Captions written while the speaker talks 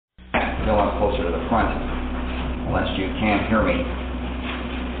Bill up closer to the front, lest you can't hear me.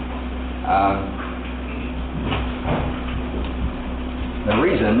 The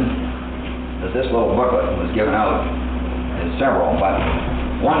reason that this little booklet was given out is several, but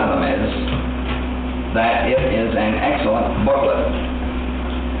one of them is that it is an excellent booklet.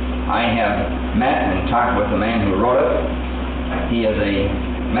 I have met and talked with the man who wrote it. He is a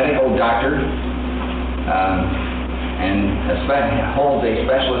medical doctor and holds a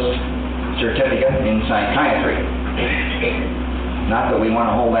specialist certificate in psychiatry. Not that we want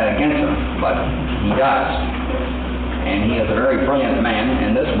to hold that against him, but he does. And he is a very brilliant man,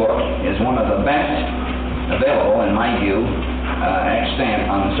 and this book is one of the best available, in my view, extant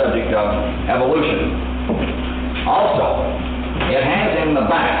on the subject of evolution. Also, it has in the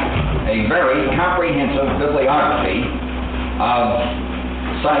back a very comprehensive bibliography of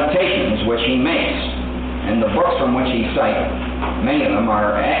citations which he makes. And the books from which he cites, many of them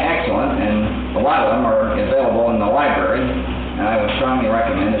are excellent, and a lot of them are available in the library, and I would strongly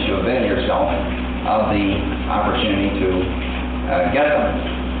recommend that you avail yourself of the opportunity to get them.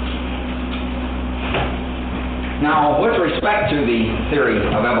 Now, with respect to the theory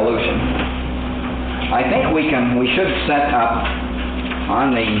of evolution, I think we should set up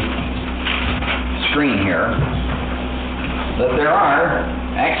on the screen here that there are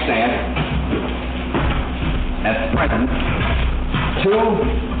extant at present two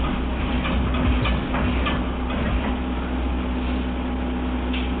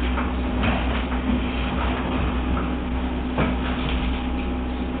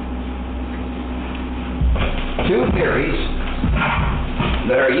theories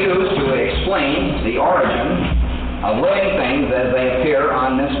that are used to explain the origin of living things as they appear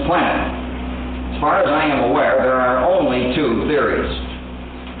on this planet. As far as I am aware, there are only two theories,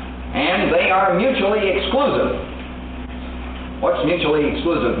 and they are mutually exclusive. What's mutually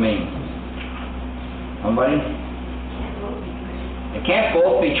exclusive mean? Somebody? It can't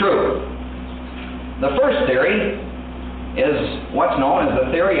both be true. The first theory is what's known as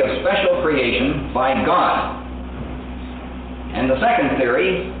the theory of special creation by God. And the second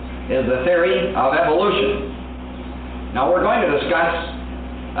theory is the theory of evolution. Now we're going to discuss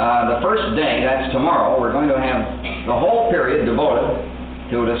the first day, that's tomorrow. We're going to have the whole period devoted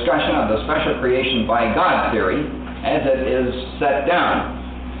to a discussion of the special creation by God theory as it is set down.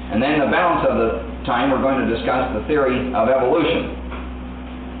 And then the balance of the time we're going to discuss the theory of evolution.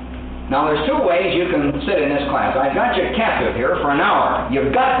 Now there's two ways you can sit in this class. I've got you captive here for an hour.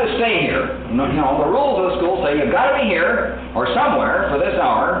 You've got to stay here. You know, the rules of the school say you've got to be here or somewhere for this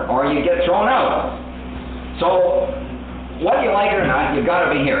hour or you get thrown out. So, whether you like it or not, you've got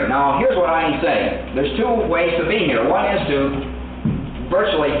to be here. Now, here's what I say. There's two ways to be here. One is to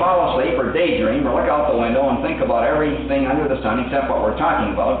virtually fall asleep or daydream or look out the window and think about everything under the sun except what we're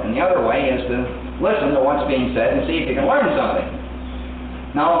talking about. And the other way is to listen to what's being said and see if you can learn something.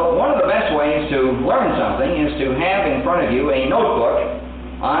 Now, one of the best ways to learn something is to have in front of you a notebook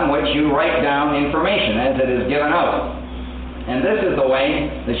on which you write down information as it is given out. And this is the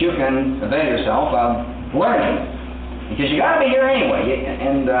way that you can avail yourself of learning. Because you got to be here anyway,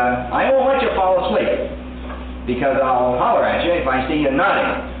 and I won't let you fall asleep, because I'll holler at you if I see you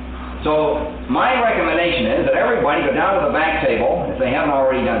nodding. So my recommendation is that everybody go down to the back table, if they haven't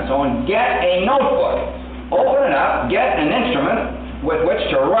already done so, and get a notebook. Open it up, get an instrument with which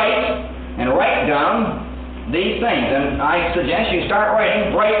to write down these things. And I suggest you start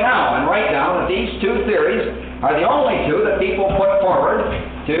writing right now, and write down that these two theories are the only two that people put forward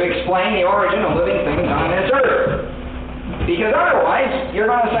to explain the origin of living things on this earth. Because otherwise, you're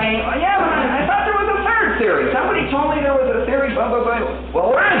going to say, oh, yeah, but I thought there was a third theory. Somebody told me there was a theory, blah, blah, blah.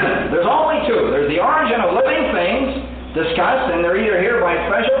 Well, there isn't. There's only two. There's the origin of living things discussed, and they're either here by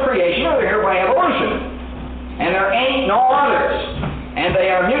special creation or they're here by evolution. And there ain't no others. And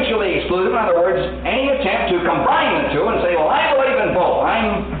they are mutually exclusive. In other words, any attempt to combine the two and say, well, I believe in both.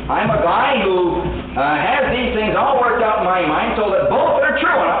 I'm a guy who has these things all worked out in my mind so that both are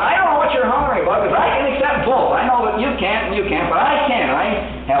true. And I don't know what you're hungry about, because I can accept both. I know that you can't and you can't, but I can. I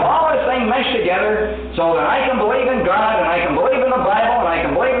have all this thing meshed together so that I can believe in God, and I can believe in the Bible, and I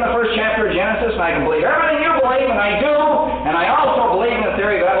can believe in the first chapter of Genesis, and I can believe everything you believe, and I do, and I also believe in the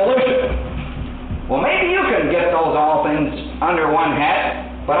theory of evolution. Well, maybe you can get those all things under one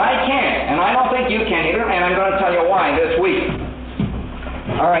hat, but I can't, and I don't think you can either, and I'm going to tell you why this week.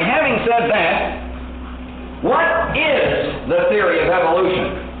 All right, having said that, what is the theory of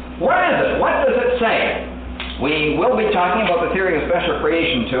evolution? What is it? What does it say? We will be talking about the theory of special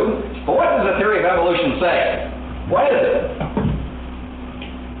creation too, but what does the theory of evolution say? What is it?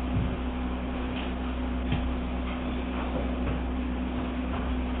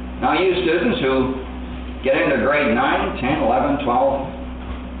 Now you students who get into grade 9, 10, 11, 12,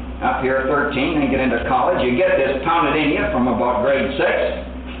 up here 13, and get into college, you get this pounded in you from about grade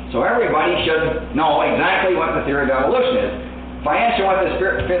 6. So everybody should know exactly what the theory of evolution is. If I ask you what the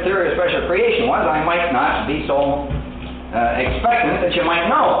theory of special creation was, I might not be so expectant that you might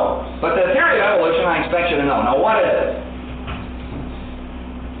know. But the theory of evolution, I expect you to know. Now, what is it?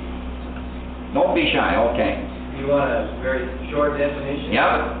 Don't be shy, okay. You want a very short definition?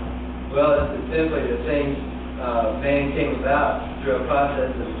 Yep. Well, it's simply the thing man came about through a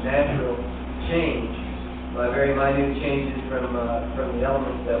process of natural change by very minute changes from the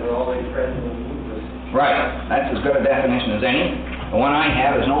elements that were already present in the universe. Right. That's as good a definition as any. The one I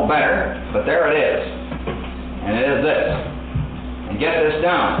have is no better, but there it is. And it is this. And get this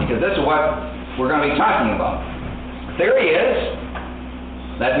down, because this is what we're going to be talking about. The theory is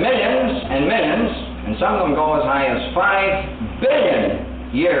that millions and millions, and some of them go as high as 5 billion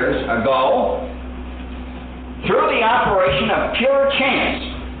years ago, through the operation of pure chance.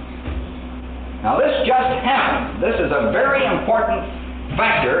 Now this just happened. This is a very important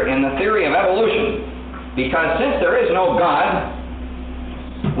factor in the theory of evolution, because since there is no God,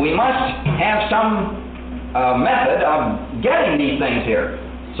 we must have some method of getting these things here.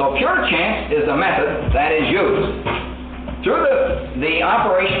 So pure chance is the method that is used. Through the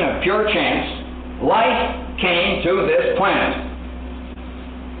operation of pure chance, life came to this planet.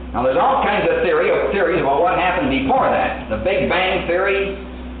 Now there's all kinds of theories about what happened before that. The Big Bang theory,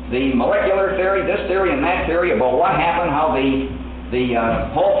 the molecular theory, this theory and that theory about what happened, how the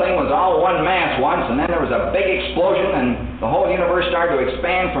whole thing was all one mass once, and then there was a big explosion, and the whole universe started to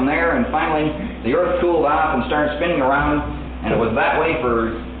expand from there, and finally the Earth cooled off and started spinning around, and it was that way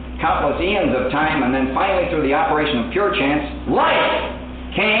for countless eons of time, and then finally through the operation of pure chance, life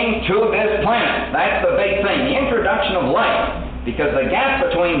came to this planet. That's the big thing, the introduction of life, because the gap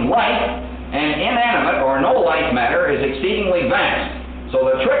between life and inanimate or no life matter is exceedingly vast. So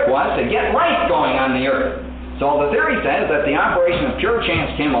the trick was to get life going on the Earth. So the theory says that the operation of pure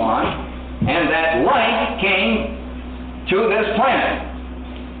chance came along, and that life came to this planet.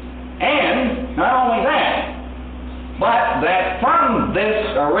 And not only that, but that from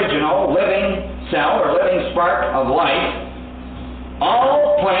this original living cell or living spark of life,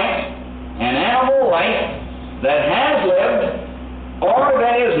 all plant and animal life that has lived or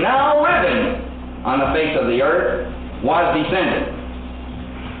that is now living on the face of the earth was descended.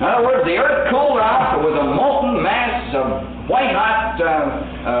 In other words, the earth cooled off. It was a molten mass of white-hot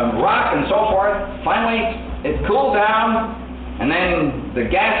rock and so forth. Finally, it cooled down, and then the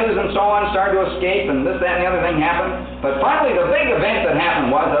gases and so on started to escape, and this, that, and the other thing happened. But finally, the big event that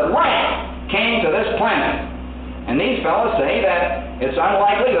happened was that life came to this planet. And these fellows say that it's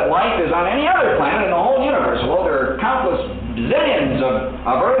unlikely that life is on any other planet in the whole universe. Well, there are countless zillions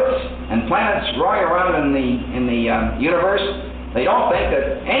of Earths and planets growing around in the universe. They don't think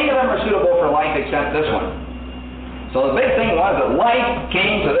that any of them are suitable for life except this one. So the big thing was that life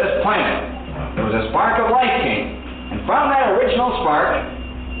came to this planet. There was a spark of life came. And from that original spark,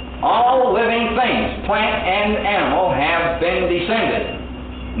 all living things, plant and animal, have been descended,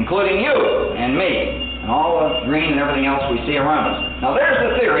 including you and me, and all the green and everything else we see around us. Now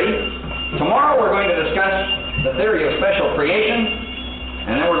there's the theory. Tomorrow we're going to discuss the theory of special creation,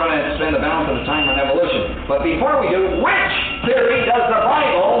 and then we're going to spend the balance of the time on evolution. But before we do, which theory does the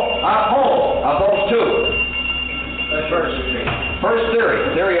Bible uphold of those two? The first theory. First theory,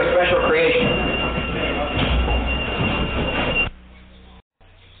 the theory of special creation.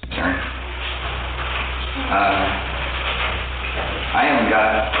 I haven't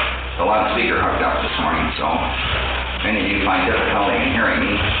got the loudspeaker hooked up this morning, so if any of you find difficulty in hearing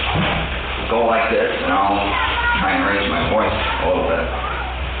me, go like this, and I'll try and raise my voice a little bit.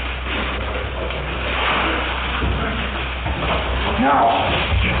 Now,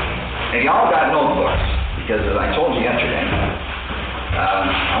 if you all got notebooks, because as I told you yesterday,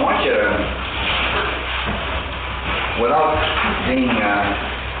 I want you to, without being,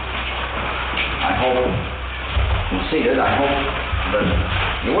 I hope, conceited, I hope that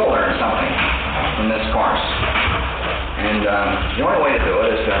you will learn something from this course. And the only way to do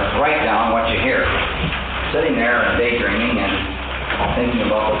it is to write down what you hear. Sitting there and daydreaming and thinking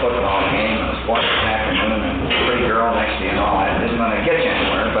about the football game and the sports this afternoon and the pretty girl next to you and all that isn't going to get you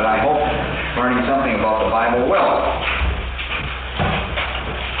anywhere, but I hope learning something about the Bible will.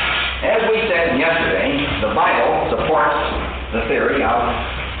 As we said yesterday, the Bible supports the theory of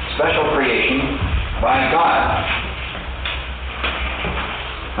special creation by God.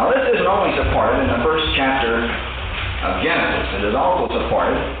 Now this isn't only supported in the first chapter of Genesis, it is also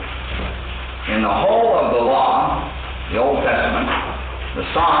supported in the whole of the law, the Old Testament, the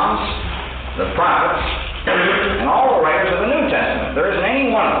Psalms, the prophets, and all the writers of the New Testament. There isn't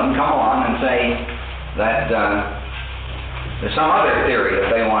any one of them come along and say that there's some other theory that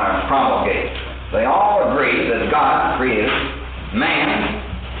they want to promulgate. They all agree that God created man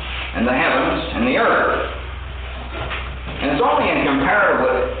and the heavens and the earth. And it's only in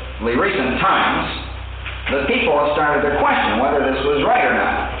comparatively recent times that people have started to question whether this was right or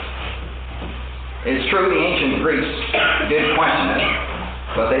not. It's true the ancient Greeks did question it,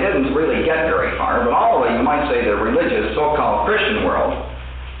 but they didn't really get very far. But all of the, you might say, the religious, so-called Christian world,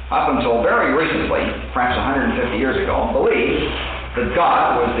 up until very recently, perhaps 150 years ago, believed that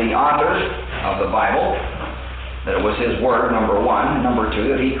God was the author of the Bible, that it was His Word, number one, number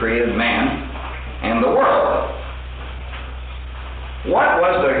two, that He created man and the world. What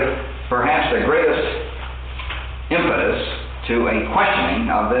was perhaps the greatest impetus to a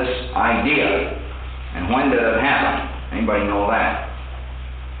questioning of this idea? And when did it happen? Anybody know that?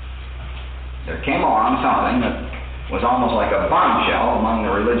 There came along something that was almost like a bombshell among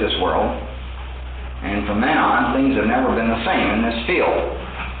the religious world, and from then on, things have never been the same in this field.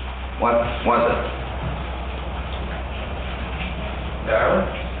 What was it? Darwin?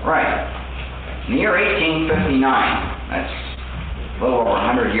 Right. In the year 1859, that's a little over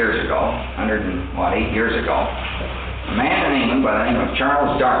 100 years ago, 8 years ago, a man in England by the name of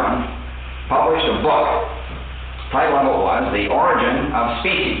Charles Darwin published a book. The title of it was The Origin of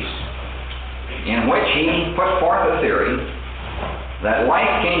Species, in which he put forth a theory that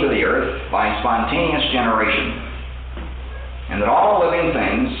life came to the earth by spontaneous generation, and that all living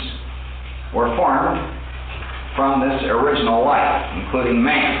things were formed from this original life, including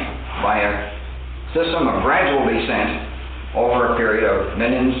man, by a system of gradual descent over a period of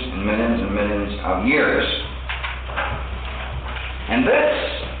millions and millions and millions of years. And this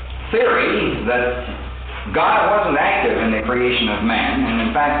theory that God wasn't active in the creation of man, and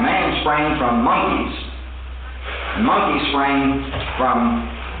in fact man sprang from monkeys, and monkeys sprang from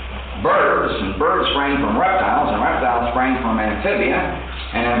birds, and birds sprang from reptiles, and reptiles sprang from amphibia,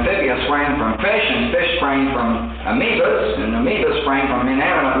 and amphibia sprang from fish, and fish sprang from amoebas, and amoebas sprang from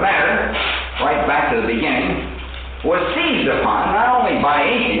inanimate matter, right back to the beginning, was seized upon not only by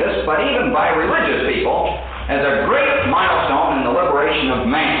atheists, but even by religious people, as a great milestone in the liberation of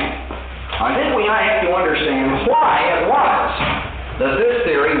man. I think we have to understand why it was that this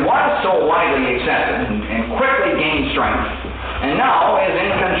theory was so widely accepted and quickly gained strength, and now is in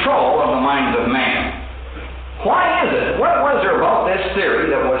control of the minds of man. Why is it? What was there about this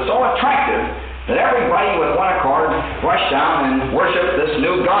theory that was so attractive that everybody with one accord rushed down and worshiped this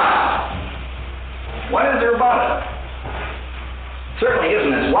new God? What is there about it? Certainly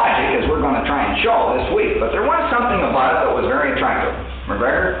isn't its logic, as we're going to try and show this week, but there was something about it that was very attractive.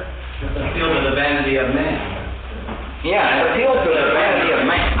 McGregor? It appealed to the vanity of man. Yeah, it appealed to the vanity of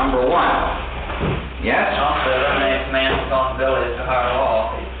man, number one. Yes? And also eliminates man's responsibility to higher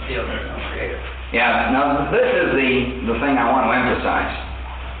law. It appeals to some creator. Yeah, now this is the thing I want to emphasize.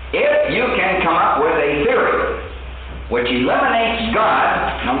 If you can come up with a theory which eliminates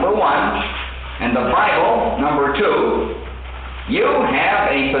God, number one, and the Bible, number two, you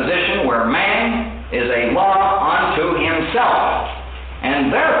have a position where man is a law unto himself,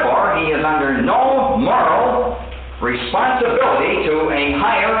 and therefore he is under no moral responsibility to a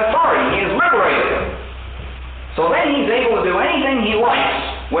higher authority. He is liberated. So then he's able to do anything he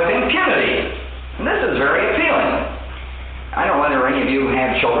likes with impunity. And this is very appealing. I don't know whether any of you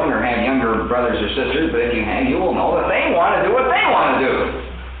have children or have younger brothers or sisters, but if you have, you will know that they want to do what they want to do.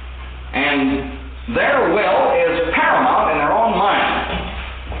 And their will is paramount in their own mind.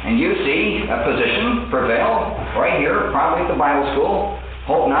 And you see a position prevail right here, probably at the Bible school.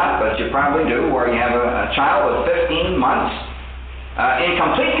 Hope not, but you probably do, where you have a child of 15 months in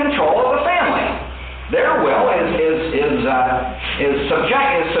complete control of the family. Their will is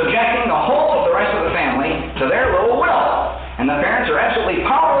subjecting the whole of the rest of the family to their little will. And the parents are absolutely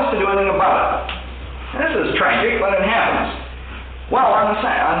powerless to do anything about it. And this is tragic, but it happens. Well,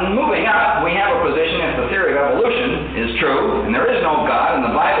 on moving up, we have a position, if the theory of evolution is true, and there is no God, and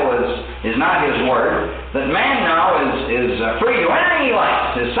the Bible is not His Word, that man now is free to do anything he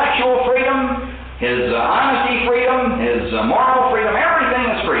likes. His sexual freedom, his honesty freedom, his moral freedom,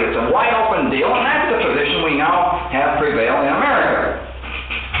 everything is free. It's a wide open deal, and that's the position we now have prevail in America.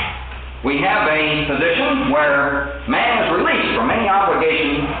 We have a position where man is released from any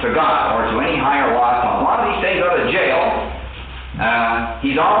obligation to God or to any higher law. A lot of these stays out of jail.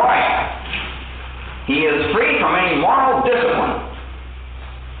 He's all right. He is free from any moral discipline.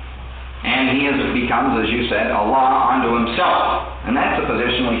 And he becomes, as you said, a law unto himself. And that's the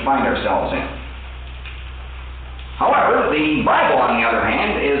position we find ourselves in. However, the Bible, on the other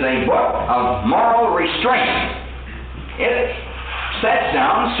hand, is a book of moral restraint. It sets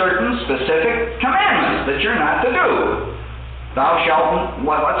down certain specific commandments that you're not to do. Thou shalt,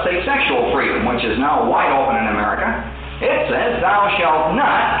 well, let's say sexual freedom, which is now wide open in America. It says, thou shalt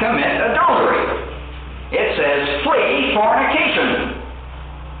not commit adultery. It says, flee fornication.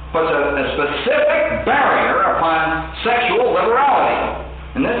 Puts a specific barrier upon sexual liberality.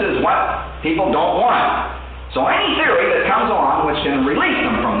 And this is what people don't want. So any theory that comes along which can release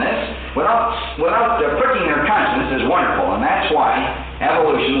them from this without pricking their conscience is wonderful. And that's why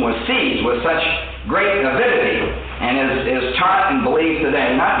evolution was seized with such great avidity and is taught and believed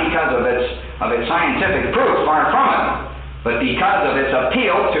today, not because of its scientific proof, far from it, but because of its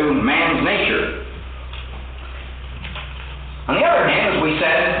appeal to man's nature. On the other hand, as we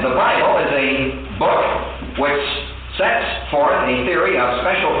said, the Bible is a book which sets forth a theory of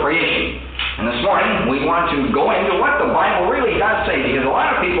special creation. And this morning, we want to go into what the Bible really does say, because a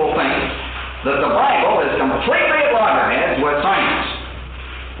lot of people think that the Bible is completely at loggerheads with science.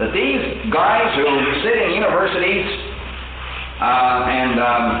 That these guys who sit in universities and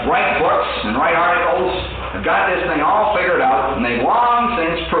write books and write articles have got this thing all figured out, and they've long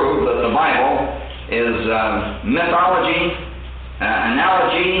since proved that the Bible is mythology,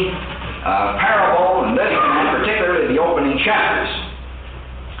 analogy, parable, and this and that, particularly the opening chapters.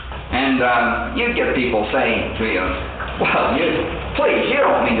 And you get people saying to you, well, please, you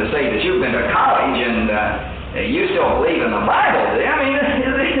don't mean to say that you've been to college and you still believe in the Bible, do you? I mean,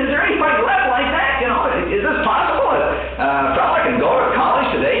 is there anybody left like that? You know, is this possible? A fellow can go to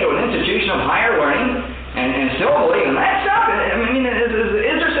college today, to an institution of higher learning, and still believe in that stuff? I mean,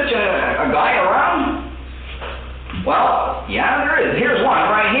 is there such a guy around? Well, yeah, there is. Here's one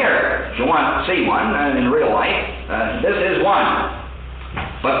right here. If you want to see one in real life, this is one.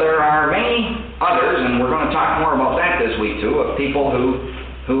 But there are many others, and we're going to talk more about that this week too, of people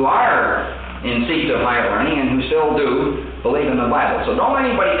who are in seats of higher learning and who still do believe in the Bible. So don't let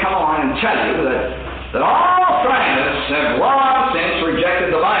anybody come along and tell you that all scientists have long since rejected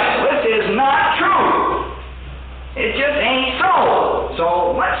the Bible. This is not true. It just ain't so. So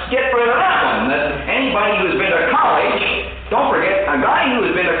let's get rid of that one. That anybody who's been to college, don't forget, a guy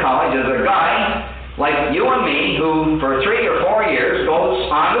who's been to college is a guy like you and me, who for 3 or 4 years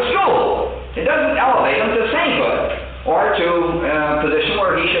goes on to school. It doesn't elevate him to sainthood, or to a position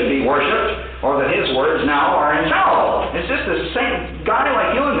where he should be worshipped, or that his words now are infallible. It's just the same guy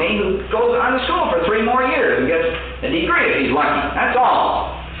like you and me who goes on to school for 3 more years and gets a degree if he's lucky. That's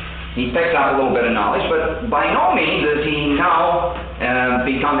all. He picks up a little bit of knowledge, but by no means does he now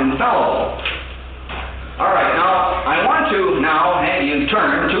become infallible. All right, now, I want to now have you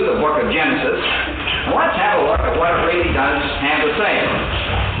turn to the book of Genesis, and let's have a look at what it really does have to say.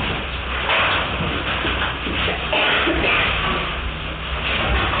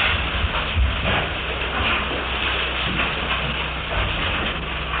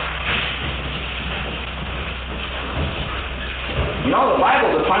 You know, the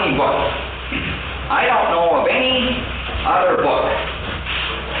Bible's a funny book. I don't know of any other book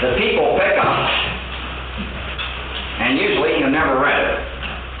that people pick up, and usually you've never read it,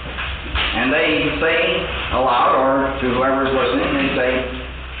 and they say aloud, or to whoever's listening, they say,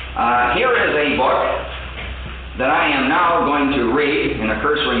 here is a book that I am now going to read in a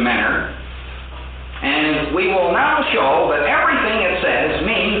cursory manner, and we will now show that everything it says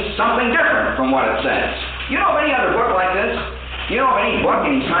means something different from what it says. You know of any other book like this? You know of any book,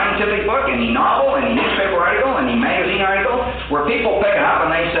 any scientific book, any novel, any newspaper article, any magazine article, where people pick it up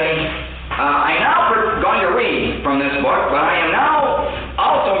and they say, I'm now going to read from this book, but I am now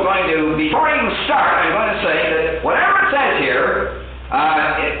also going to, before I even start, I'm going to say that whatever it says here,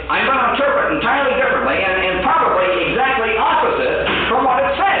 I'm going to interpret entirely differently and probably exactly opposite from what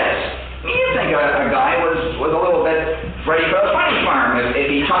it says. You'd think a guy was a little bit ready for the funny farm if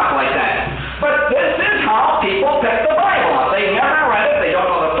he talked like that. But this is how people pick the Bible up. They've never read it. They don't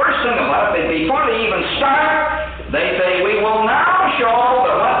know the first thing about it. Before they even start, they say, we will now show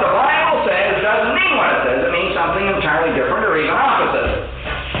that what the Bible says doesn't mean what it says. It means something entirely different or even opposite.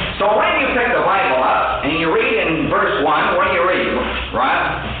 So when you pick the Bible up and you read in verse 1, what do you read, Rod?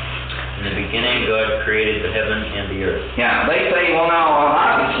 In the beginning, God created the heaven and the earth. Yeah, they say, well, now,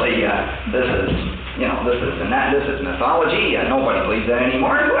 obviously, this is mythology. Nobody believes that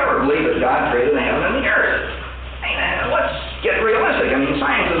anymore. Whoever believes that God created the heaven and the earth? Let's get realistic. I mean,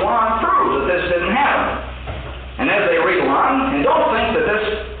 science has long proved that this didn't happen. And as they read along, and don't think that this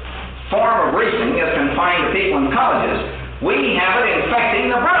form of reasoning is confined to people in colleges, we have it infecting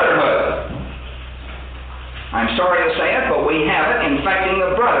the brotherhood. I'm sorry to say it, but we have it infecting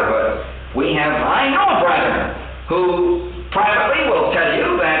the brotherhood. We have, I know, brethren, who privately will tell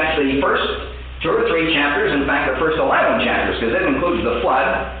you that the first 2 or 3 chapters, in fact the first 11 chapters, because it includes the flood,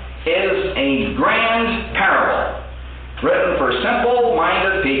 is a grand parable written for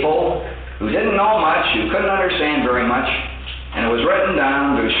simple-minded people who didn't know much, who couldn't understand very much, and it was written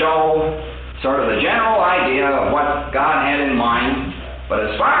down to show sort of the general idea of what God had in mind. But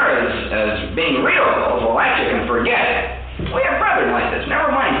as far as being real goes, well, that you can forget. We have brethren like this.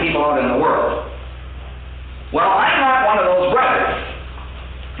 Never mind people out in the world. Well, I'm not one of those brethren.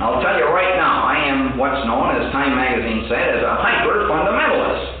 I'll tell you right now, I am what's known, as Time Magazine said, as a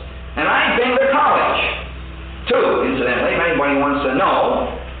hyper-fundamentalist. And I've been to college, too, incidentally, if anybody wants to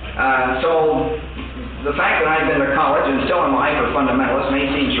know. So the fact that I've been to college and still am a hyper-fundamentalist may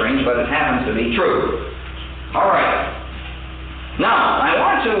seem strange, but it happens to be true. All right. Now, I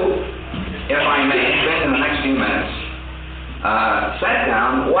want to, if I may, spend in the next few minutes, set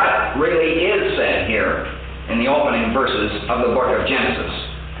down what really is said here in the opening verses of the book of Genesis.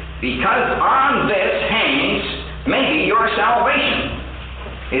 Because on this hangs maybe your salvation.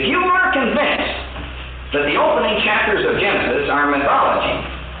 If you are convinced that the opening chapters of Genesis are mythology,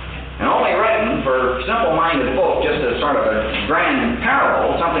 and only written for simple-minded folk, just as sort of a grand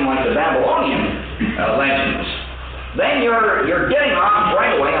parable, something like the Babylonian legends, then you're getting off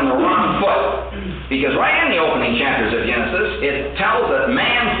right away on the wrong foot. Because right in the opening chapters of Genesis, it tells that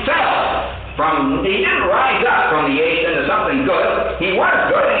man fell he didn't rise up from the ape into something good. He was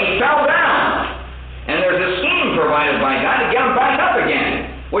good and he fell down. And there's a scheme provided by God to get him back up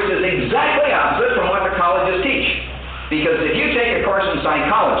again, which is exactly opposite from what the colleges teach. Because if you take a course in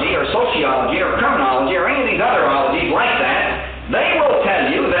psychology or sociology or criminology or any of these other ologies like that, they will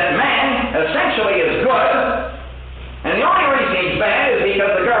tell you that man essentially is good, and the only reason he's bad is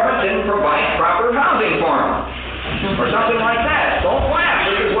because the government didn't provide proper housing for him, or something like that. Don't laugh,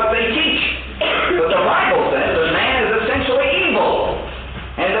 this is what they teach. But the Bible says that man is essentially evil,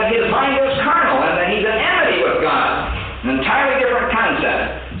 and that his mind is carnal, and that he's an enmity with God. An entirely different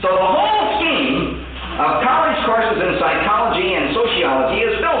concept. So the whole scheme of college courses in psychology and sociology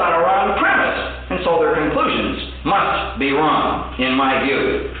is built on a wrong premise, and so their conclusions must be wrong, in my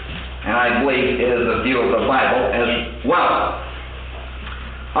view. And I believe it is the view of the Bible as well.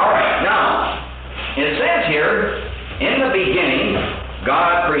 All right, now, it says here, in the beginning,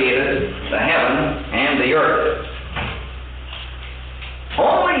 God created the heaven and the earth.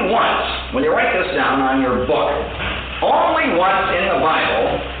 Only once, when you write this down on your book, only once in the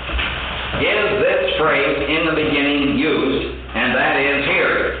Bible is this phrase, in the beginning, used, and that is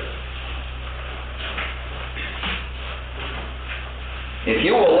here. If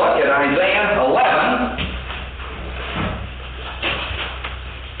you will look at Isaiah 11,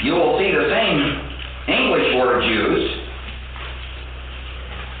 you will see the same English words used.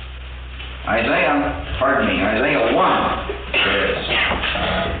 Isaiah 1. There it is.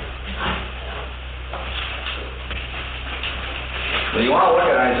 So you want to look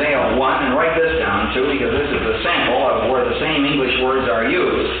at Isaiah 1 and write this down too, because this is a sample of where the same English words are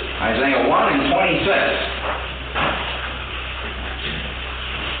used. Isaiah 1 and 26.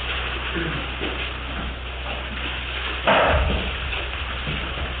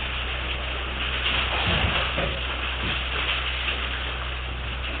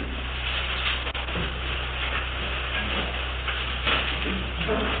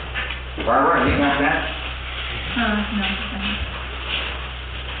 Barbara, have you got that? No.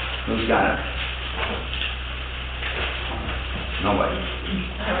 Who's got it? Nobody.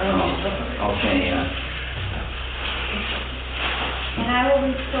 Oh, okay, And I will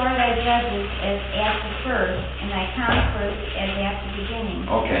restore thy judges as at the first, and thy counselors as at the beginning.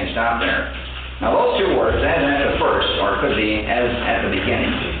 Okay, stop there. Now those two words, as at the first, or could be as at the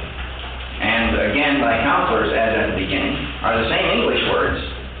beginning, and again, thy counselors as at the beginning, are the same English words,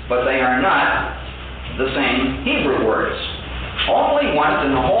 but they are not the same Hebrew words. Only once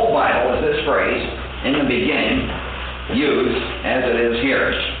in the whole Bible is this phrase, in the beginning, used as it is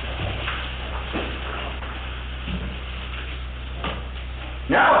here.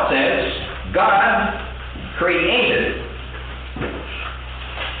 Now it says, God created.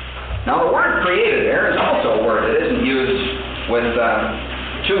 Now the word created there is also a word that isn't used with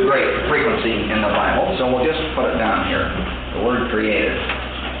too great frequency in the Bible, so we'll just put it down here, the word created.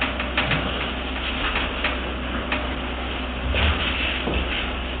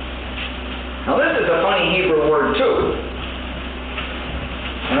 Now this is a funny Hebrew word too.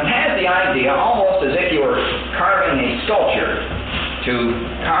 And it has the idea almost as if you were carving a sculpture to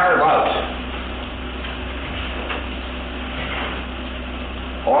carve out.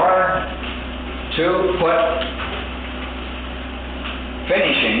 Or to put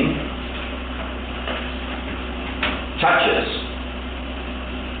finishing touches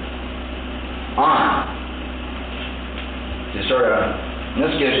on. To sort of, and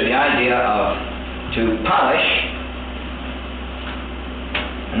this gives you the idea of to polish,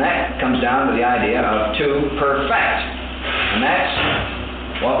 and that comes down to the idea of to perfect. And that's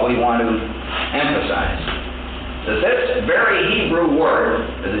what we want to emphasize. That this very Hebrew word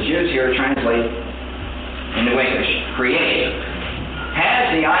that is used here to translate into English, create,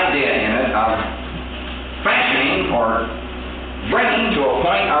 has the idea in it of fashioning or bringing to a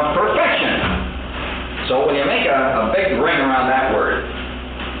point of perfection. So when you make a big ring around that word,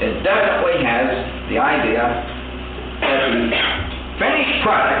 it definitely has the idea that the finished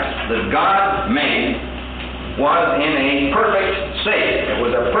product that God made was in a perfect state. It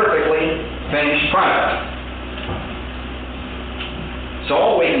was a perfectly finished product.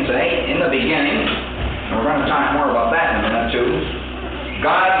 So we can say, in the beginning, and we're going to talk more about that in a minute too,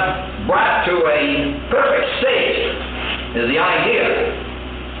 God brought to a perfect state is the idea.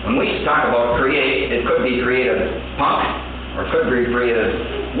 When we talk about create, it could be created punk, or it could be created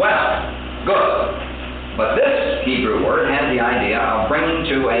well, good. But this Hebrew word has the idea of bringing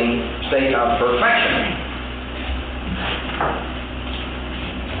to a state of perfection.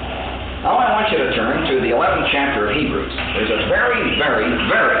 Now I want you to turn to the 11th chapter of Hebrews. There's a very, very,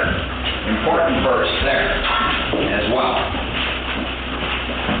 very important verse there as well.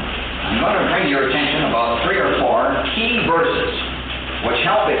 I'm going to bring your attention about 3 or 4 key verses which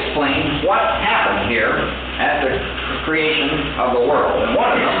help explain what happened here at the creation of the world. And one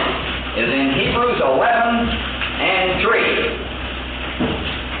of them is in Hebrews 11 and 3.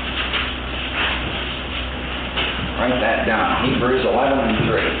 Write that down. Hebrews 11 and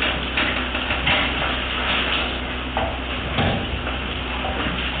 3.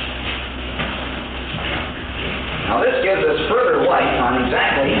 Now this gives us further light on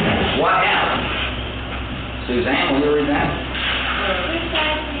exactly what happened. Suzanne, will you read that?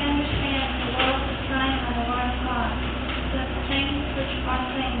 Besides, we understand the world's design by the word of God, that the things which are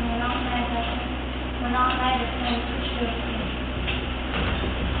seen were not made of things which do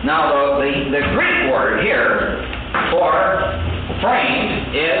exist. Now the Greek word here for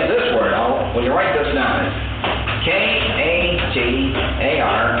framed is this word. Will you write this down? K-A-T-A-R-T-I-D-Z-O.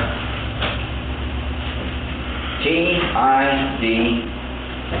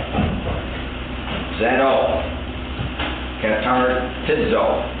 Katartizo.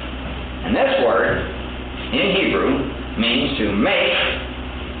 And this word in Hebrew means to make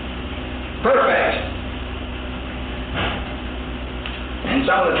perfect. And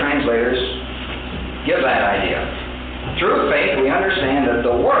some of the translators give that idea. Through faith, we understand that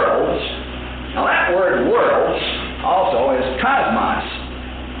the worlds, now that word worlds also is cosmos.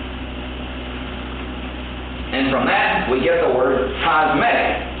 And from that, we get the word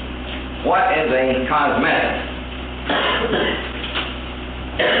cosmetic. What is a cosmetic?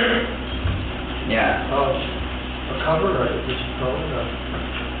 Yeah. A cover, right? What you call it?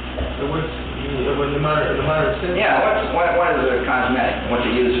 The minor sin. Yeah, what is a cosmetic? What's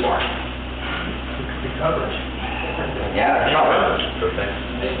it used for? The cover. Yeah, the cover. Perfect.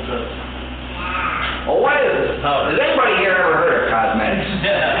 Well, what is it? Has anybody here ever heard of cosmetics?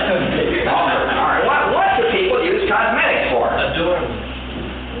 All right. What do people use cosmetics for? Adornment.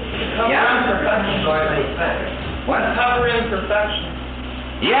 Yeah? What? Cover imperfection.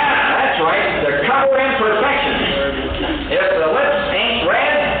 Yeah, that's right. They're cover imperfections. If the lips ain't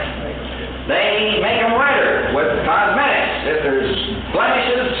red, they make them redder with cosmetics. If there's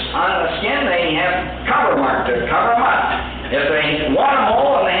blemishes on the skin, they have cover mark to cover them up. If they want a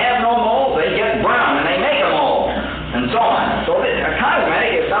mole and they have no moles, they get brown and they make a mole, and so on. So a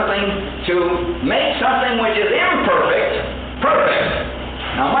cosmetic is something to make something which is imperfect, perfect.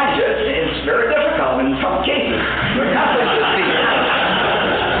 Now, mind you, it's very difficult in some cases. There are nothing to see.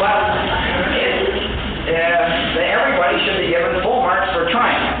 But everybody should be given full marks for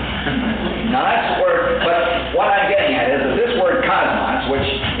trying. Now, that's where, but what I'm getting at is that this word cosmos, which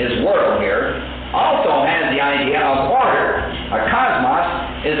is world here, also has the idea of order. A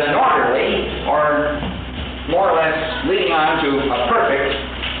cosmos is an orderly, or more or less leading on to a perfect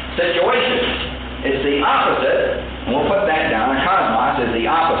situation. It's the opposite, and we'll put that down. A cosmos is the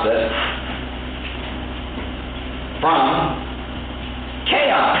opposite from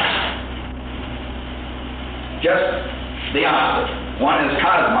chaos. Just the opposite. One is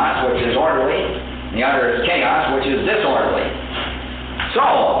cosmos, which is orderly, and the other is chaos, which is disorderly. So,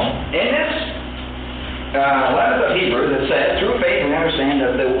 in this 11th of Hebrews, it says, through faith we understand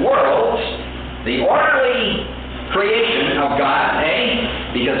that the worlds, the orderly creation of God,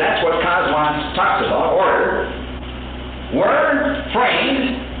 because that's what cosmos talks about, order, were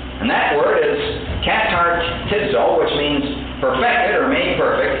framed, and that word is katartizo, which means perfected or made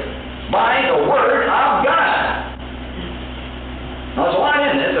perfect, by the Word of God. Now, there's a lot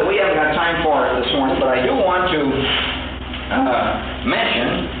in this that we haven't got time for this morning, but I do want to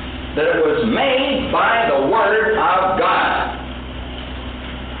mention that it was made by the Word of God.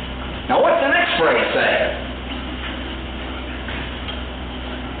 Now, what's the next phrase say?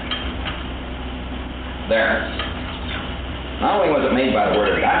 There. Not only was it made by the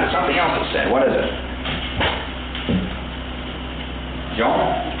Word of God, but something else is said. What is it?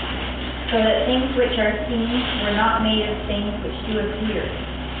 Joan? So that things which are seen were not made of things which do appear.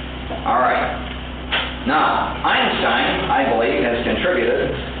 All right. Now, Einstein, I believe, has contributed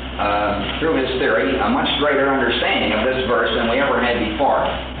through his theory a much greater understanding of this verse than we ever had before.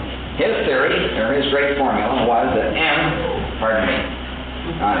 His theory, or his great formula, was that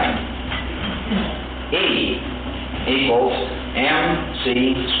E equals mc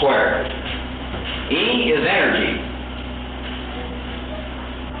squared. E is energy.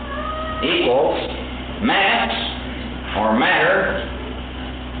 Equals mass, or matter,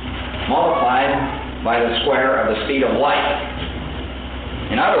 multiplied by the square of the speed of light.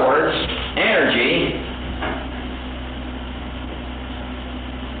 In other words, energy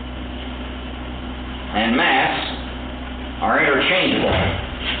and mass are interchangeable.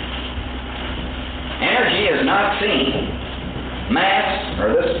 Energy is not seen. Mass,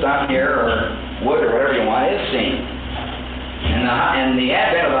 or this stuff here, or wood, or whatever you want, is seen. And the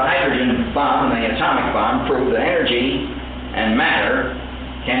advent of the hydrogen bomb, the atomic bomb, proved that energy and matter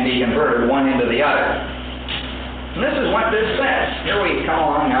can be converted one into the other. And this is what this says. Here we come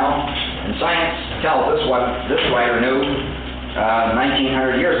along now, and science tells us what this writer knew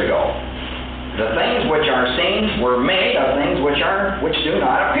 1900 years ago. The things which are seen were made of things which do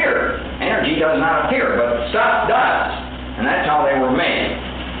not appear. Energy does not appear, but stuff does. And that's how they were made.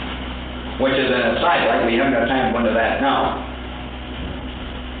 Which is an aside, like we haven't got time to go into that now.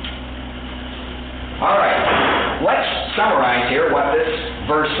 All right, let's summarize here what this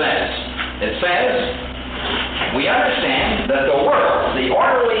verse says. It says, we understand that the world, the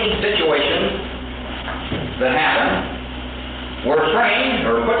orderly situation that happened, were framed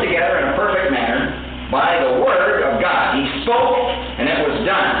or put together in a perfect manner by the Word of God. He spoke and it was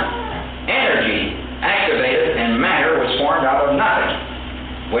done. Energy activated and matter was formed out of nothing,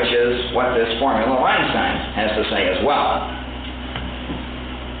 which is what this formula of Einstein has to say as well.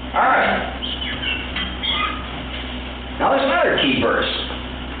 All right. Now there's another key verse,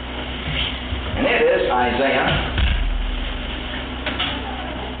 and it is Isaiah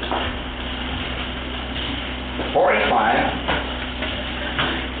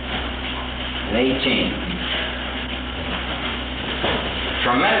 45:18.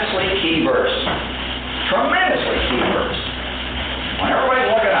 Tremendously key verse. Tremendously key verse. I want everybody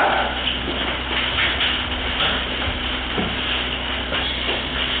to look it up.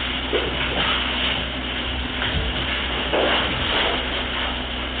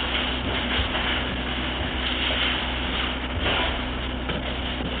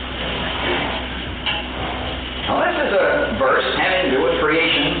 Verse having to do with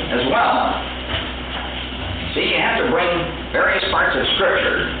creation as well. See, you have to bring various parts of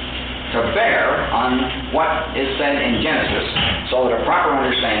Scripture to bear on what is said in Genesis so that a proper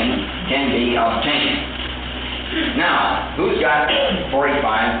understanding can be obtained. Now, who's got 45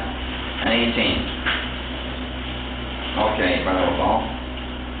 and 18? Okay, Brother Paul.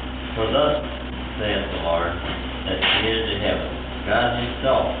 For thus saith the Lord, that created the heaven. God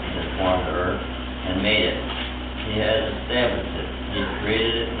himself has formed the earth and made it. He has established it. He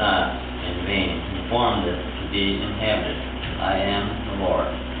created it not in vain. He formed it to be inhabited. I am the Lord,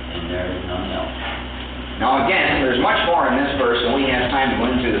 and there is none else. Now again, there's much more in this verse than we have time to go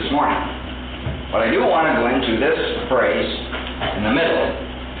into this morning. But I do want to go into this phrase in the middle.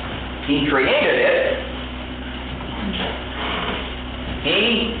 He created it.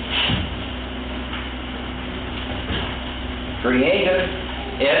 He created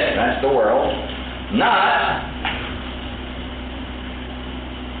it, that's the world, not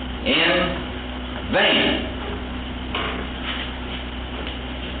in vain.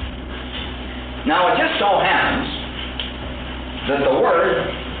 Now it just so happens that the word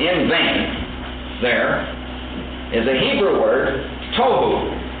in vain there is a Hebrew word, tohu,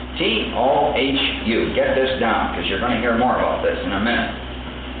 T-O-H-U. Get this down because you're going to hear more about this in a minute.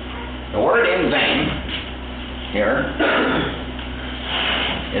 The word in vain here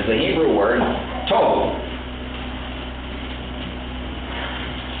is the Hebrew word tohu.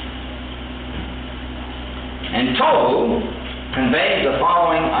 And tohu conveys the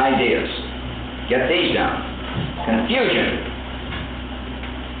following ideas. Get these down. Confusion,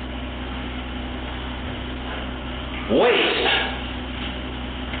 waste,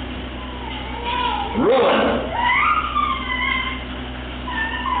 ruin,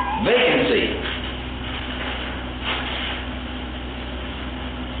 vacancy.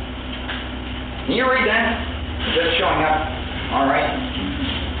 Can you read that? Is that showing up? All right.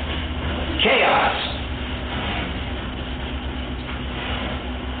 Chaos.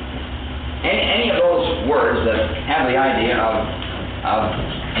 Any of those words that have the idea of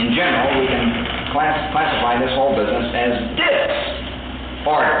in general, we can classify this whole business as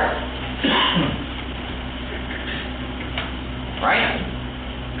disorder. Right?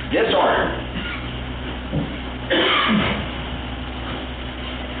 Disorder.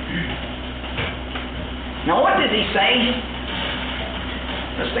 Now, what does he say?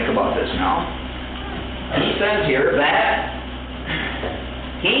 Let's think about this now. He says here that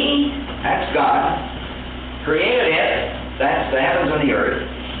He, that's God, created it, that's the heavens and the earth.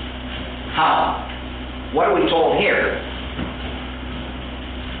 How? What are we told here?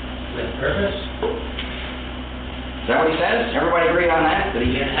 With purpose? Is that what he says? Everybody agree on that? That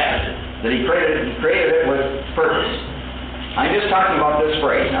he Inhabited. That he created it with purpose. I'm just talking about this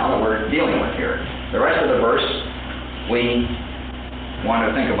phrase now that we're dealing with here. The rest of the verse we want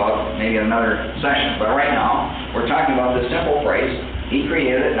to think about maybe in another session. But right now, we're talking about this simple phrase, He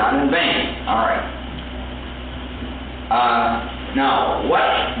created it not in vain. All right. Now,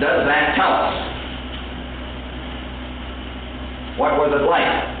 what does that tell us? What was it like?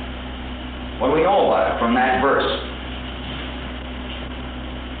 What do we know about it from that verse?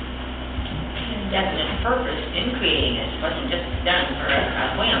 Definite purpose in creating it. It wasn't just done for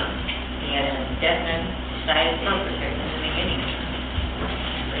a whim. He had a definite, decided purpose here from the beginning.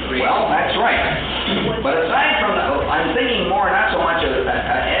 Well, that's right. But aside from I'm thinking more not so much as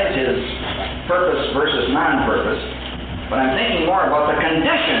his purpose versus non-purpose, but I'm thinking more about the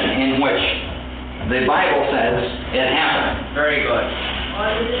condition in which the Bible says it happened. Very good.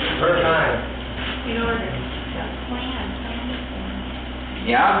 Per time. In order. Plan.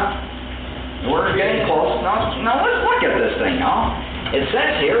 Yeah? We're getting close. Now let's look at this thing now. It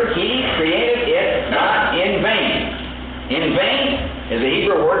says here, He created it not in vain. In vain is a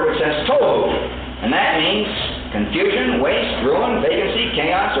Hebrew word which says tohu, and that means confusion, waste, ruin, vacancy,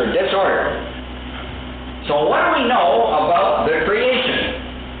 chaos, or disorder. So what do we know about the creation?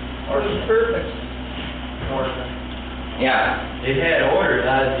 Order's perfect. Order. Yeah. It had order,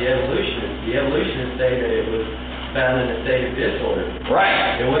 not the evolutionists. The evolutionists say that it was found in a state of disorder.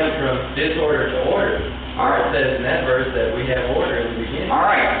 Right. It went from disorder to order. All right. It says in that verse that we have order in the beginning. All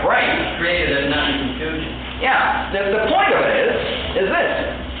right. Right. Created it not in confusion. Yeah. The point of it is this.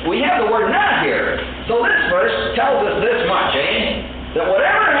 We have the word not here. So this verse tells us this much, that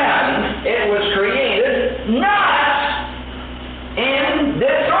whatever happened, it was created not in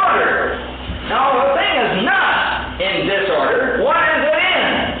disorder. Now, the thing is not in disorder. What is it in?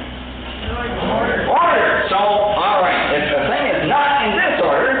 Order. So, all right. If the thing is not in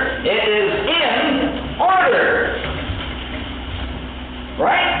disorder, it is in order.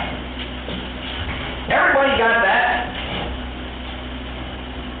 Right? Everybody got that?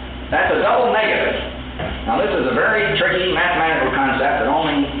 That's a double negative. Now, this is a very tricky mathematical concept that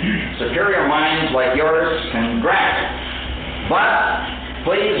only superior minds like yours can grasp. But,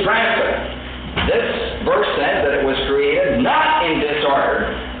 please grasp it. This verse says that it was created not in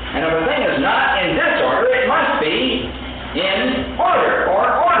disorder. And if a thing is not in disorder, it must be in order,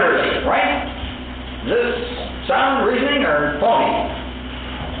 or orderly, right? Is this sound reasoning or phony?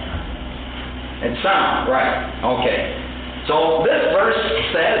 It's sound, right. Okay. So this verse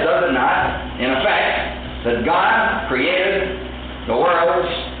says, does it not, in effect, that God created the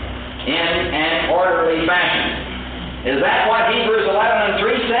worlds in an orderly fashion. Is that what Hebrews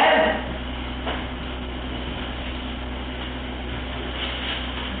 11:3 said?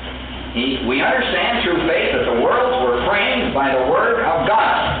 We understand through faith that the worlds were framed by the Word of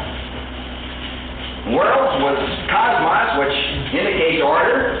God. Worlds was cosmos, which indicates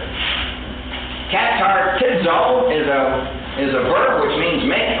order. Katartizo is a verb which means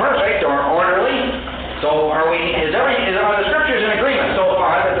make perfect or orderly. So are the scriptures in agreement so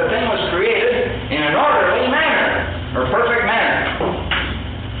far that the thing was created in an orderly manner or perfect manner?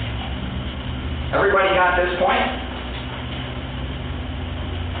 Everybody got this point?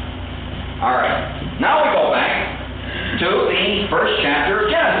 All right. Now we go back to the first chapter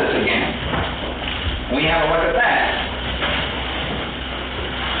of Genesis again. We have a look at that.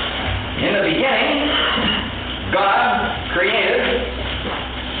 In the beginning, God created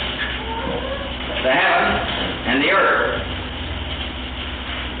the heaven and the earth.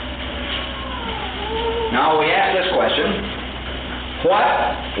 Now we ask this question: what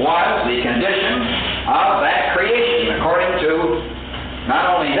was the condition of that creation?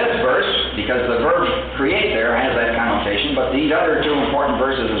 because the verb create there has that connotation, but these other two important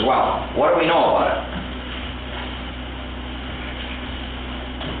verses as well. What do we know about it?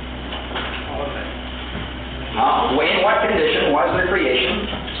 In what condition was the creation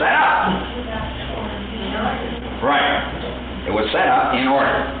set up? Right. It was set up in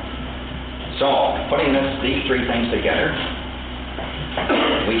order. So, putting these three things together,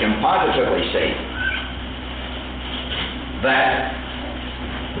 we can positively state that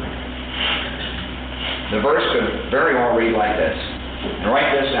the verse could very well read like this. And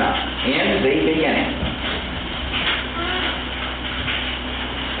write this down. In the beginning.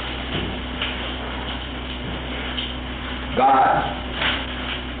 God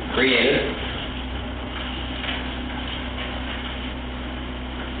created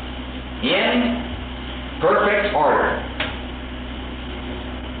in perfect order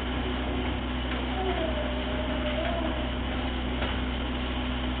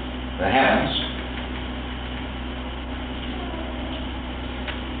the heavens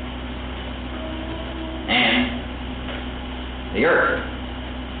and the earth.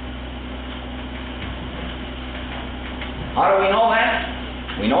 How do we know that?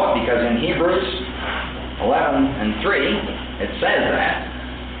 We know it because in Hebrews 11 and 3, it says that.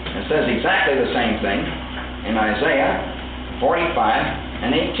 It says exactly the same thing in Isaiah 45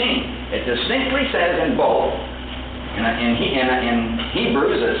 and 18. It distinctly says in both. In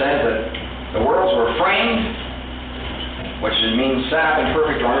Hebrews it says that the worlds were framed, which means set up in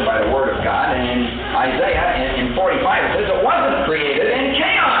perfect order by the Word of God. And in Isaiah, in 45, it says it wasn't created in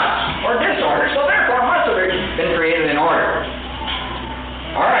chaos or disorder, so therefore it must have been created in order.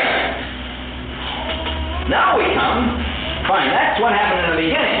 All right. Now we come, fine, that's what happened in the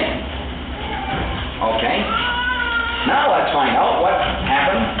beginning. Okay. Now let's find out what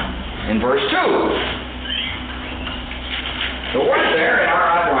happened in verse 2. The word there in our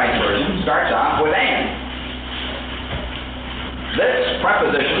Authorized Version starts off with and. This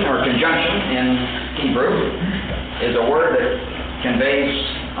preposition or conjunction in Hebrew is a word that conveys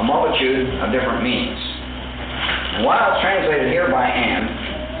a multitude of different meanings. And while it's translated here by and,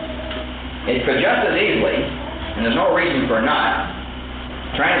 it could just as easily, and there's no reason for not,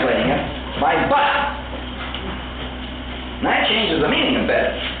 translating it by but. And that changes the meaning a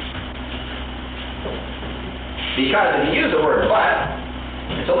bit. Because if you use the word but,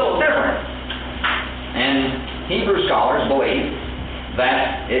 it's a little different. And Hebrew scholars believe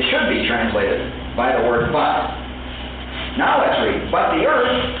that it should be translated by the word but. Now let's read. But the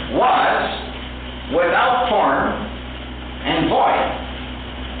earth was without form and void.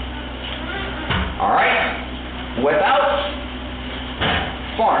 All right? Without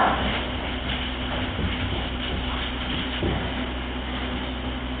form.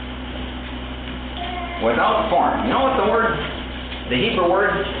 Without form. You know what the Hebrew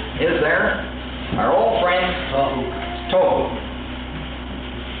word is there? Our old friend tohu.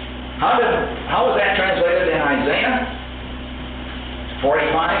 How was that translated in Isaiah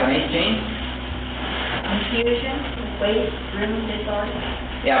 45 and 18? Confusion, waste, ruin, disorder.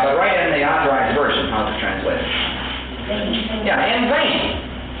 Yeah, but right in the Authorized Version, how's it translated? Vain. Yeah, in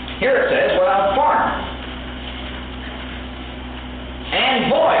vain. Here it says without form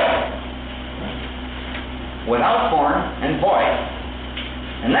and void. Without form and void.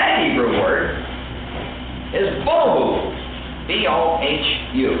 And that Hebrew word is bohu.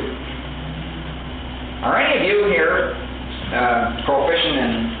 B-O-H-U. Are any of you here proficient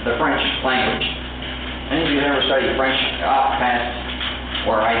in the French language? Any of you ever studied French up past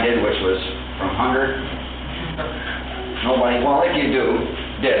where I did, which was from hunger? Nobody? Well, if you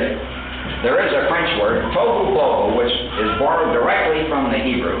did, there is a French word, tohu bohu, which is borrowed directly from the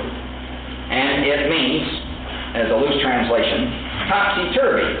Hebrew. And it means, as a loose translation,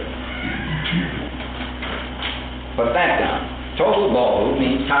 topsy-turvy. Put that down. Tohu bohu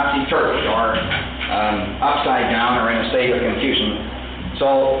means topsy-turvy, or upside down, or in a state of confusion.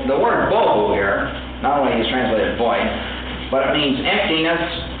 So the word bohu here not only is translated void, but it means emptiness,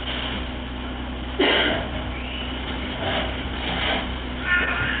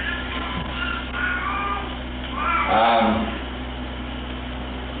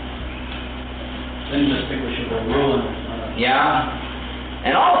 indistinguishable ruin. Yeah.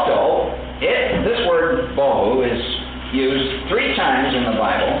 And also, this word bohu is used 3 times in the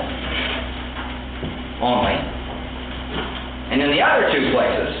Bible only. And in the other 2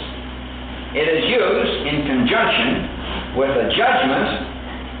 places, it is used in conjunction with the judgment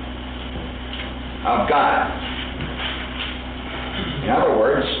of God. In other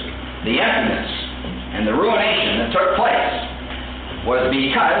words, the emptiness and the ruination that took place was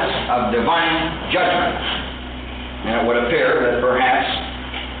because of divine judgment. And it would appear that perhaps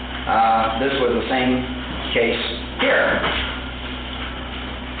this was the same case here.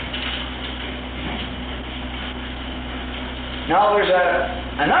 Now there's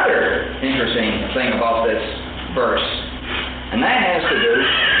another interesting thing about this verse, and that has to do,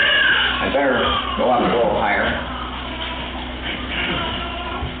 I better go up a little higher,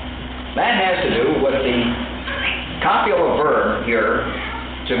 that has to do with the copula verb here,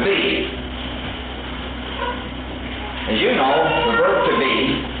 to be. As you know, the verb to be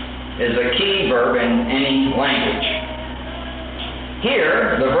is a key verb in any language.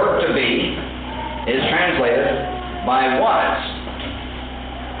 Here, the verb to be is translated by was.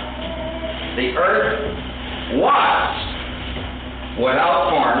 The earth was without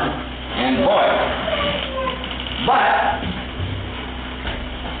form and void. But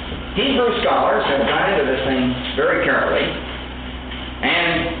Hebrew scholars have gone into this thing very carefully,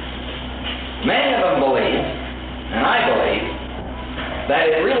 and many of them believe, and I believe, that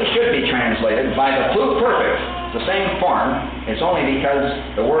it really should be translated by the pluperfect, the same form. It's only because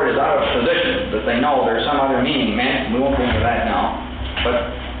the word is out of position that they know there's some other meaning meant. We won't go into that now.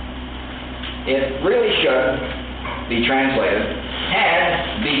 But it really should be translated,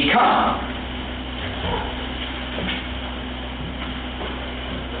 had become.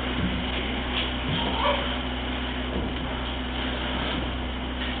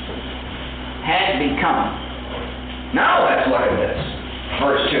 Had become. Now let's look at this.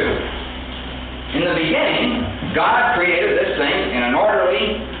 Verse 2. In the beginning, God created this thing in an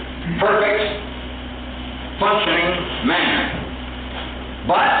orderly, perfect, functioning manner.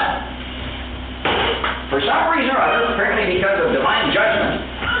 But, for some reason or other, apparently because of divine judgment,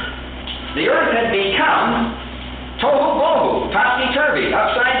 the earth had become tohu bohu, topsy-turvy,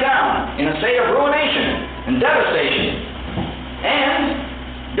 upside down, in a state of ruination and devastation.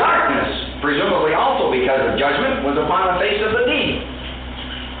 And darkness, presumably also because of judgment, was upon the face of the deep.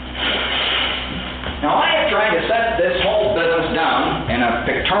 Now, I have tried to set this whole business down in a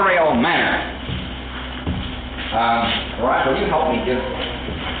pictorial manner. Rod, will you help me give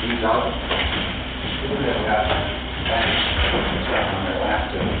these out? We've got stuff on their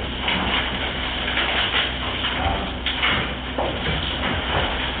lap, too.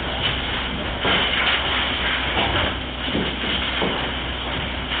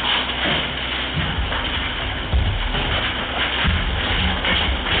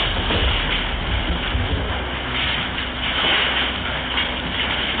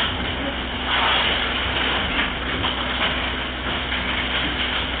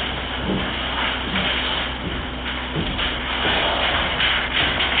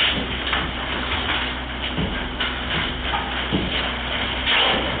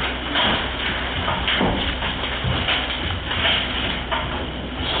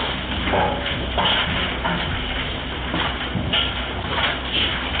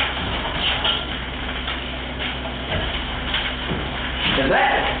 Is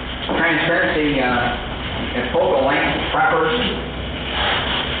that transparency at focal length proper?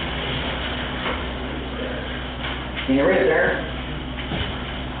 Can you read it there?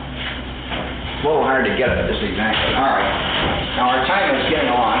 It's a little hard to get it just exactly. All right. Now our time is getting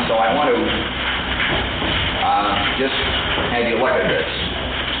on, so I want to just have you look at this.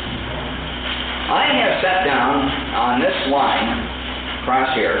 I have set down on this line across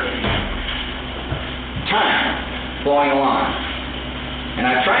here time flowing along. And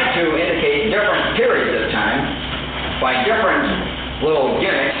I've tried to indicate different periods of time by different little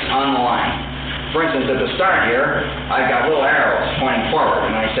gimmicks on the line. For instance, at the start here, I've got little arrows pointing forward,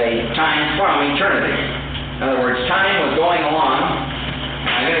 and I say time from eternity. In other words, time was going along,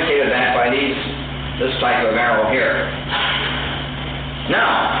 and I've indicated that by this type of arrow here.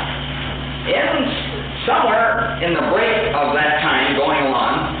 Now, somewhere in the break of that time going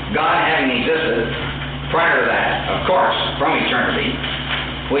along, God having existed prior to that, of course, from eternity,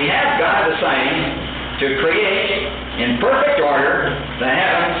 we have God deciding to create in perfect order the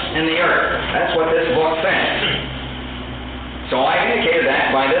heavens and the earth. That's what this book says. So I indicated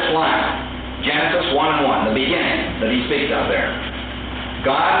that by this line, Genesis 1:1, the beginning that he speaks of there.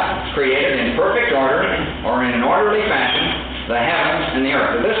 God created in perfect order, or in an orderly fashion, the heavens and the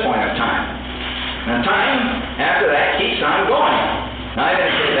earth at this point of time. Now time after that keeps on going. Now I've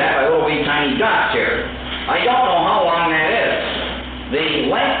indicated that by little wee tiny dots here. I don't know how long that is.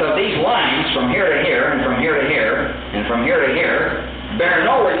 The length of these lines from here to here, and from here to here, and from here to here, bear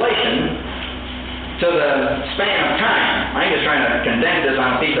no relation to the span of time. I'm just trying to condense this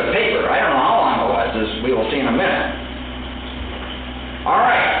on a piece of paper. I don't know how long it was, as we will see in a minute. All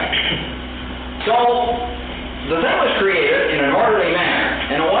right. So, the thing was created in an orderly manner,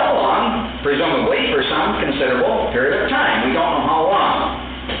 and it went along, presumably, for some considerable period of time. We don't know how long.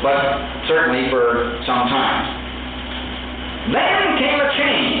 but certainly for some time. Then came a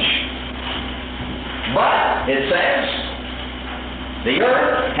change. But, it says, the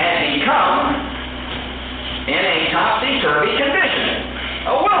earth had become in a topsy-turvy condition,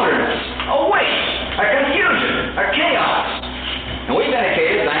 a wilderness, a waste, a confusion, a chaos. And we've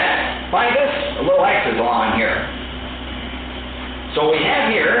indicated that by this little X is on here. So we have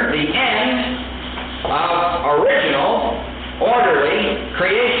here the end of original, orderly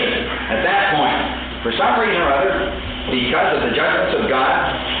creation at that point. For some reason or other, because of the judgments of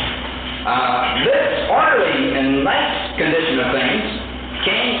God, this orderly and nice condition of things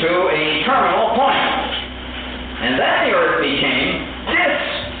came to a terminal point. And then the earth became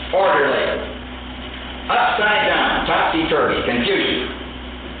disorderly, upside down, topsy-turvy, confusion.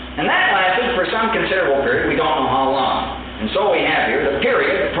 And that lasted for some considerable period, we don't know how long. And so we have here the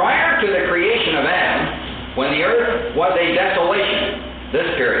period prior to the creation of Adam, when the earth was a desolation,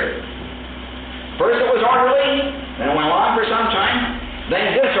 this period. First it was orderly, then it went on for some time,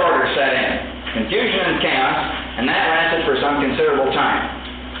 then disorder set in, confusion and chaos, and that lasted for some considerable time.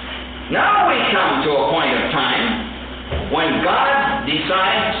 Now we come to a point of time when God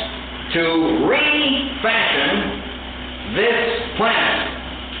decides to refashion this planet.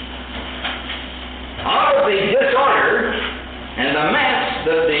 Out of the disorder and the mess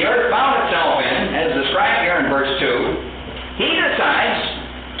that the earth found itself in, as described here in verse 2, He decides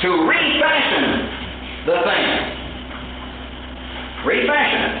to refashion the thing.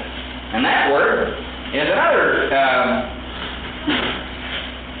 Refashion it. And that word is another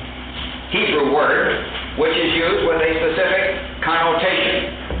Hebrew word which is used with a specific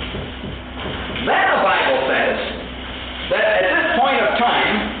connotation. Then the Bible says that at this point of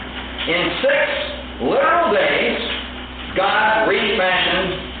time, in 6 literal days, God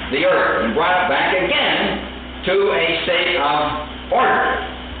refashioned the earth and brought it back again to a state of order.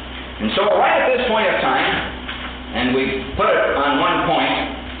 And so right at this point of time, and we put it on one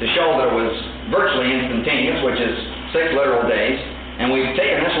point to show that it was virtually instantaneous, which is 6 literal days, and we've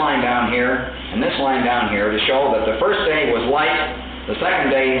taken this line down here and this line down here to show that the first day was light, the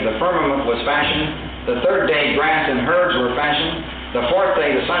second day the firmament was fashioned, the third day grass and herbs were fashioned, the fourth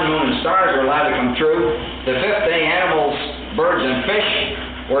day the sun, moon, and stars were allowed to come true, the fifth day animals, birds, and fish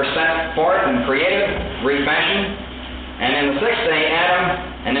were set forth and created, refashioned, and in the 6th day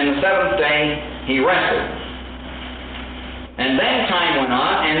Adam, and in the 7th day he rested. And then time went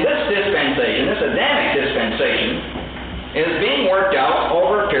on, and this dispensation, this Adamic dispensation, is being worked out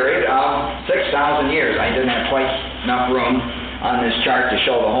over a period of 6,000 years. I didn't have quite enough room on this chart to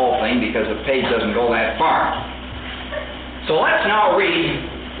show the whole thing because the page doesn't go that far. So let's now read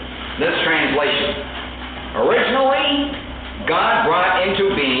this translation. Originally, God brought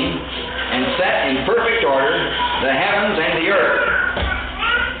into being and set in perfect order the heavens and the earth.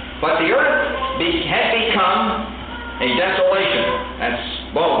 But the earth had become a desolation.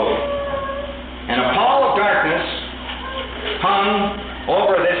 That's Bohu. And a pall of darkness hung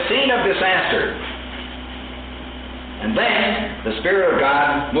over this scene of disaster. And then the Spirit of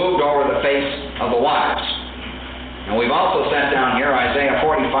God moved over the face of the waters. And we've also set down here Isaiah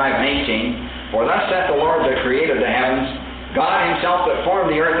 45 and 18. For thus saith the Lord that created the heavens, God himself that formed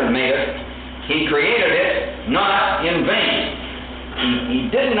the earth and made it, he created it not in vain. He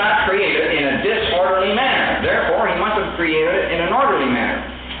did not create it in a disorderly manner. Therefore, he must have created it in an orderly manner.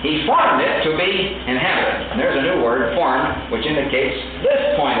 He formed it to be inhabited. And there's a new word, formed, which indicates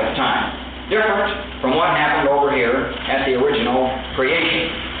this point of time. Different from what happened over here at the original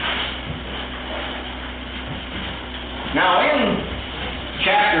creation. Now in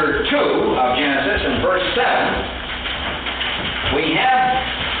chapter 2 of Genesis, in verse 7, we have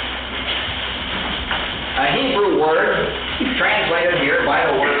a Hebrew word translated here by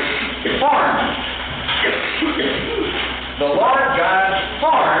the word formed. The Lord God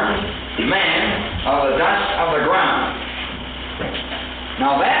formed man of the dust of the ground.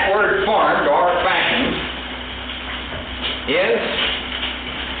 Now that word formed or fashioned is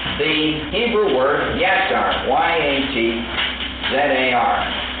the Hebrew word yatzar, Y-A-T-Z-A-R.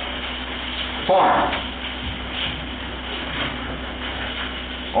 Formed.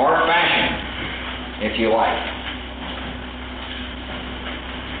 Or fashioned, if you like.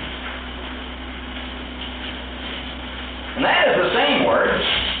 And that is the same word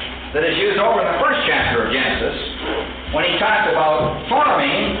that is used over in the first chapter of Genesis when he talks about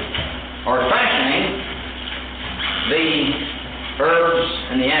forming or fashioning the herbs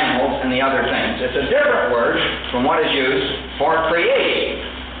and the animals and the other things. It's a different word from what is used for creating.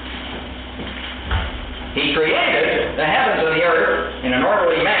 He created the heavens and the earth in an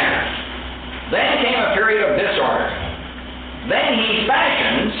orderly manner. Then came a period of disorder. Then he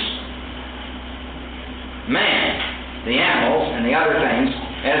fashions man, the animals, and the other things,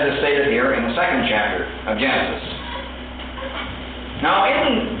 as is stated here in the 2nd chapter of Genesis. Now,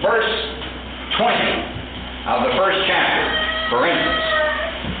 in verse 20 of the 1st chapter, for instance,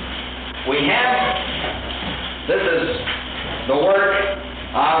 we have, this is the work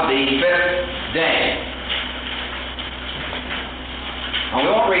of the 5th day. Now, we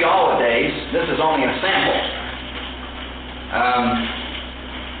won't read all the days. This is only a sample.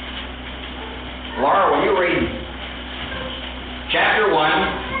 Laura, will you read chapter 1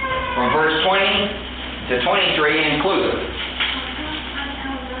 from verse 20 to 23 inclusive?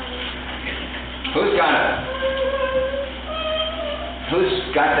 Who's got it? Who's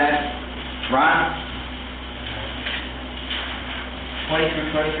got that? Ron? 20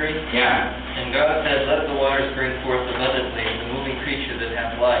 through 23? Yeah. And God said, let the waters bring forth abundantly the moving creature that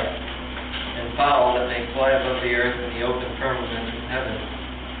hath life, and fowl that may fly above the earth in the open firmament of heaven.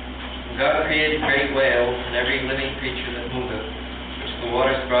 And God created great whales and every living creature that moveth, which the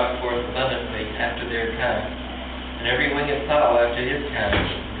waters brought forth abundantly after their kind, and every winged fowl after his kind.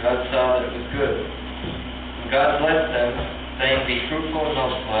 And God saw that it was good. And God blessed them, saying, be fruitful and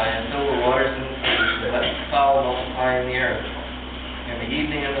multiply, and fill the waters in the seas, and let the fowl multiply in the earth. And the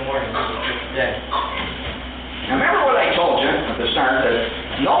evening and the morning was the 5th day. Now remember what I told you at the start,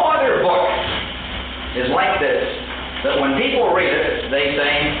 that no other book is like this, that when people read it, they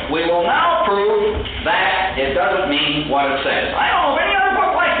say, we will now prove that it doesn't mean what it says. I don't know of any other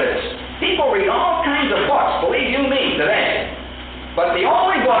book like this. People read all kinds of books, believe you me, today. But the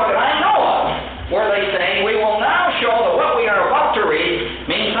only book that I know of where they say, we will now show that what we are about to read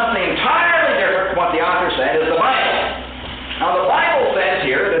means something entirely different from what the author said, is the Bible. Now, the Bible says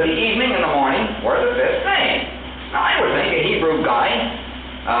here that the evening and the morning were the 5th day. Now, I would think a Hebrew guy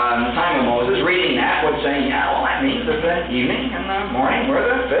in the time of Moses reading that would say, yeah, well, that means that the evening and the morning were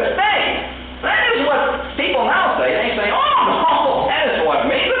the 5th day. That is what people now say. They say, oh, no, that isn't what it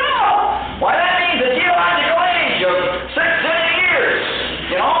means at all. Why, that means the geological age of 6 zillion years,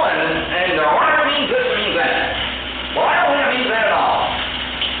 you know, and the order means this, means that. Well, I don't think it means that at all.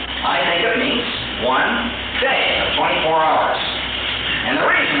 I think it means one day of 24 hours. And the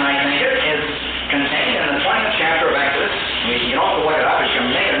reason I think it is contained in the 20th chapter of Exodus. You don't have to look it up, but you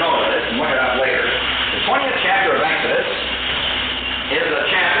can make a note of this and look it up later. The 20th chapter of Exodus is a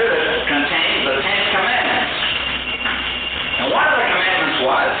chapter that contains the 10 commandments. And one of the commandments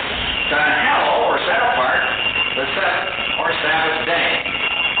was to hallow or set apart the 7th or Sabbath day.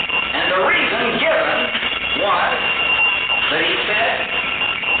 And the reason given was that he said,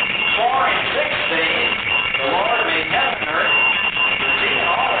 for in 6 days the Lord made heaven and earth, the sea and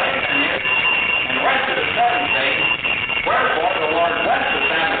all that is in it, and rested the 7th day. Wherefore the Lord blessed the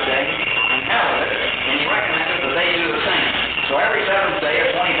Sabbath day and hallowed it, and he recommended that they do the same. So every 7th day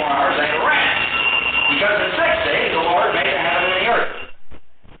of 24 hours they rest, because in 6 days the Lord made the heaven and the earth.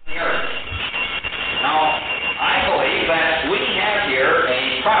 Now, I believe that we have here a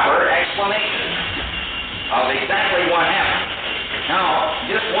proper explanation of exactly what happened. Now,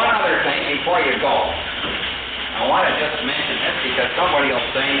 just one other thing before you go. I want to just mention this because somebody will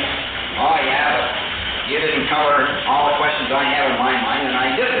say, oh yeah, but you didn't cover all the questions I have in my mind, and I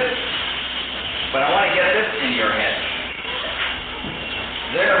didn't. But I want to get this into your head.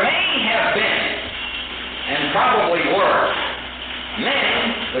 There may have been, and probably were, men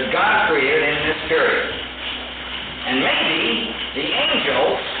that God created in this period. And maybe the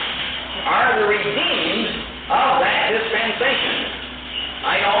angels are the redeemed of that dispensation.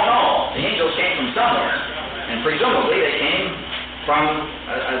 I don't know. The angels came from somewhere, and presumably they came from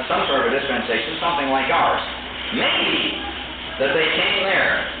some sort of a dispensation, something like ours. Maybe that they came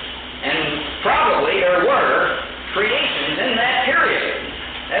there, and probably there were creations in that period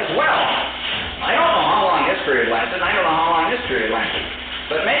as well. I don't know how long this period lasted, and I don't know how long this period lasted.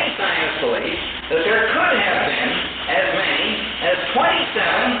 But many scientists believe that there could have been as many as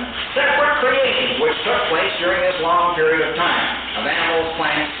 27 separate creations which took place during this long period of time, of animals,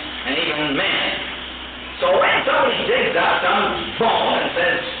 plants, and even man. So when somebody digs out some bone and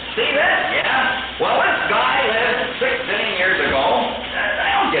says, see this? Yeah? Well, this guy lived 6 zillion years ago. I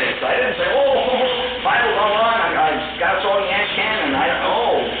don't get excited and say, oh, Bible's all wrong. I got to throw in the ash can, and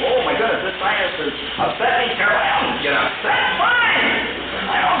oh my goodness, this scientist has upset me terribly. I don't get upset. Fine.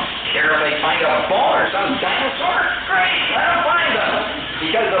 I don't care if they find a bone or some dinosaur. Great, let them find them.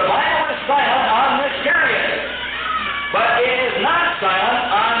 Because the Bible is silent on this period. But it is not silent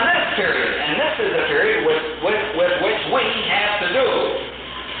on this period. And this is a period with which we have to do.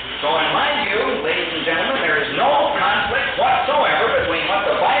 So in my view, ladies and gentlemen, there is no conflict whatsoever between what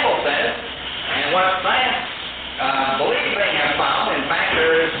the Bible says and what science